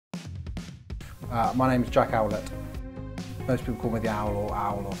My name is Jack Owlett. Most people call me the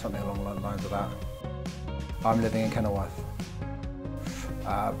Owl or something along the lines of that. I'm living in Kenilworth.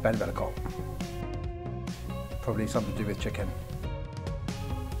 Benbellicott. Probably something to do with chicken.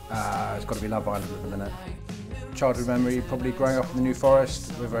 It's got to be Love Island at the minute. Childhood memory, probably growing up in the New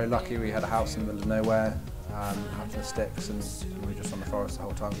Forest. We're very lucky, we had a house in the middle of nowhere, out in the sticks, and we were just on the forest the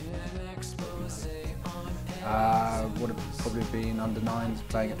whole time. Would have probably been under 9s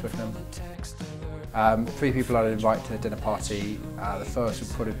playing at Twickenham. 3 people I'd invite to a dinner party. The first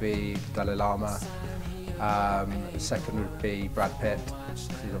would probably be Dalai Lama. The second would be Brad Pitt,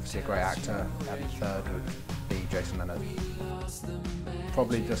 he's obviously a great actor, and the third would be Jason Leonard.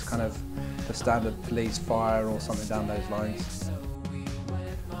 Probably just kind of the standard Police, Fire or something down those lines.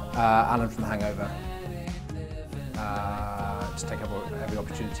 Alan from The Hangover. Just take every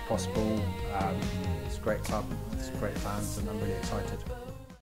opportunity possible. It's a great club, it's great fans, and I'm really excited.